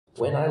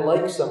When I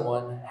like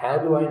someone, how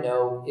do I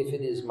know if it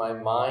is my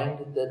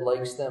mind that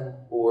likes them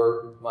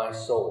or my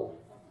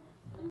soul?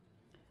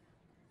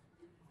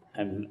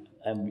 I'm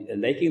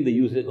liking the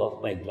usage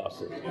of my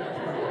glasses.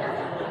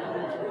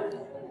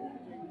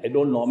 I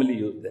don't normally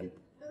use them.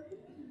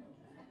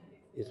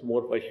 It's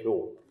more for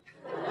show.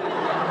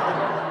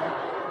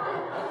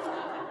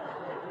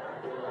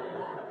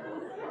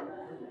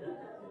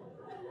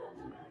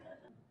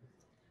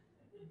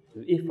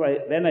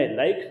 When I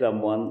like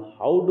someone,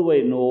 how do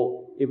I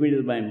know if it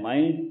is my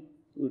mind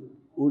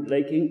who's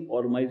liking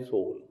or my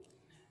soul?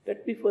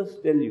 Let me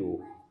first tell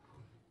you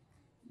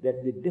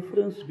that the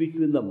difference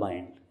between the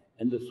mind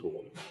and the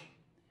soul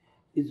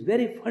is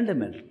very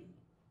fundamental.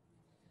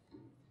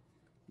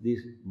 This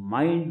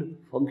mind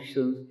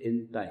functions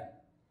in time,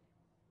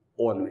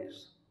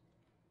 always.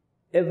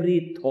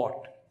 Every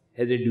thought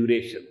has a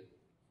duration.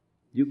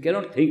 You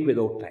cannot think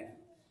without time.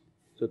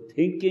 So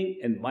thinking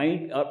and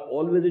mind are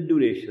always a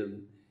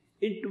duration.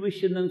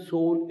 Intuition and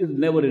soul is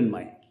never in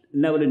mind,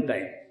 never in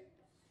time.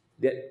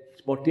 They're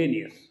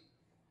spontaneous.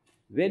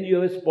 When you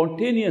have a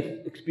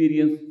spontaneous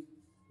experience,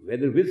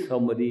 whether with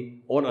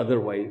somebody or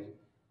otherwise,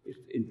 it's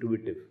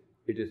intuitive,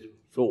 it is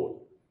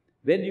soul.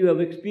 When you have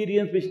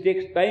experience which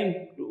takes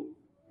time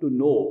to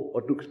know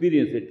or to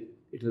experience it,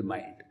 it is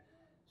mind.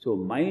 So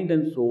mind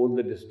and soul,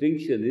 the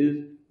distinction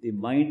is the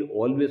mind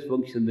always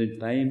functions in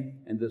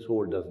time and the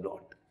soul does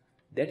not.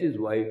 That is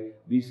why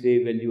we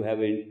say when you have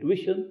an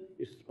intuition,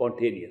 it's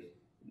spontaneous.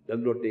 It does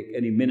not take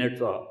any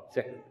minutes or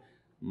seconds.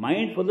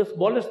 Mind for the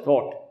smallest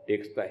thought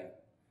takes time.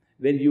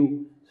 When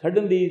you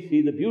suddenly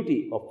see the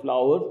beauty of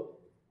flowers,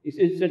 it's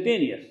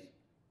instantaneous.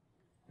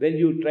 When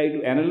you try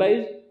to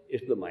analyze,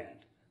 it's the mind.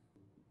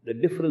 The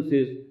difference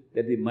is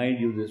that the mind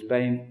uses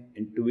time,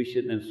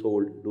 intuition and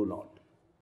soul do not.